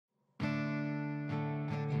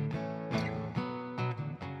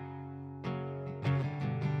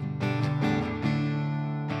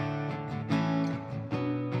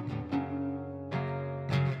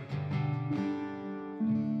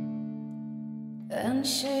And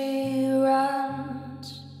she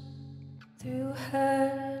runs through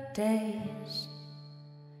her days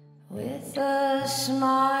with a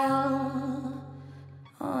smile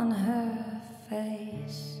on her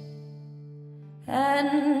face.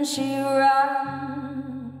 And she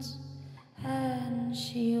runs and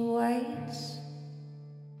she waits,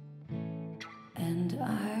 and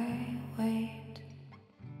I wait.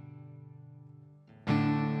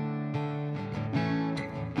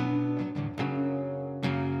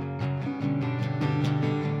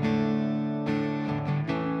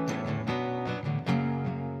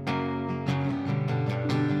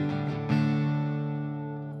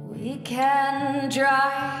 We can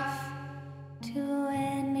drive to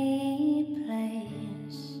any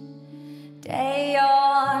place, day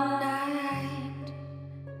or night,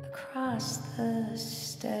 across the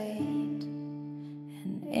state.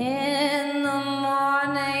 And in the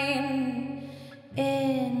morning,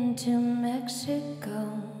 into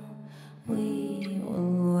Mexico, we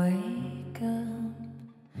will wake up.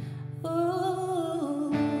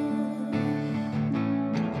 Ooh.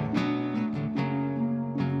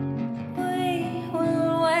 We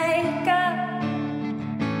will wake up.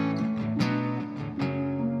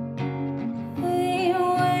 We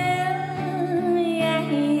will, yeah,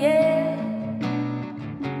 yeah.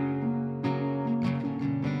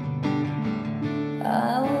 I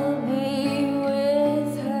will be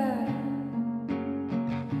with her,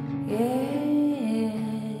 yeah.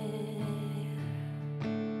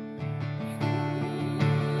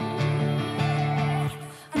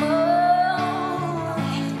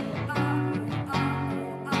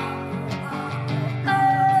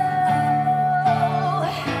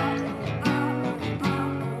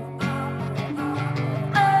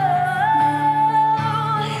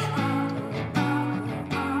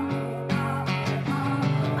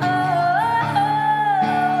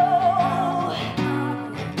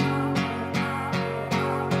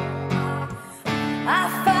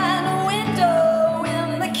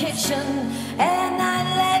 And I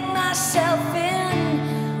let myself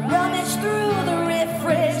in, rummage through the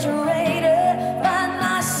refrigerator, find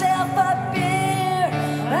myself a beer.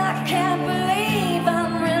 I can't believe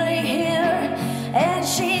I'm really here, and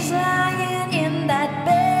she's lying in that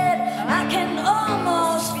bed. I can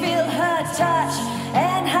almost feel her touch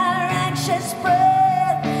and her anxious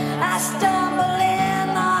breath. I stumble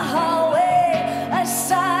in the hallway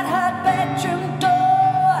aside her bedroom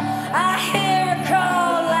door. I hear her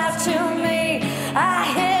call to me, I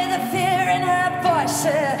hear the fear in her voice.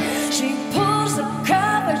 She pulls the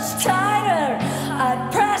covers tighter, I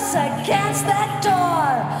press against that door.